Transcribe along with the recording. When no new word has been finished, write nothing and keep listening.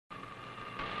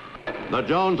The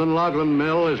Jones and Loughlin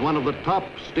mill is one of the top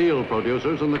steel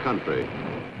producers in the country.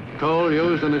 Coal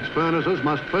used in its furnaces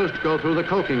must first go through the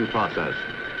coking process,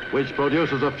 which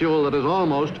produces a fuel that is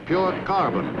almost pure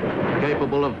carbon,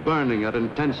 capable of burning at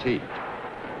intense heat.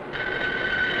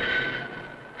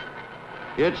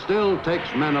 It still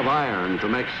takes men of iron to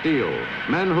make steel,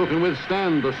 men who can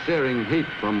withstand the searing heat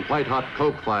from white-hot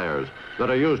coke fires that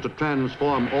are used to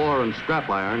transform ore and scrap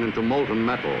iron into molten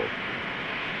metal.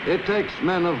 It takes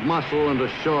men of muscle and a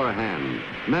sure hand,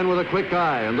 men with a quick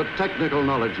eye and the technical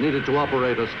knowledge needed to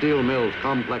operate a steel mill's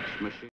complex machine.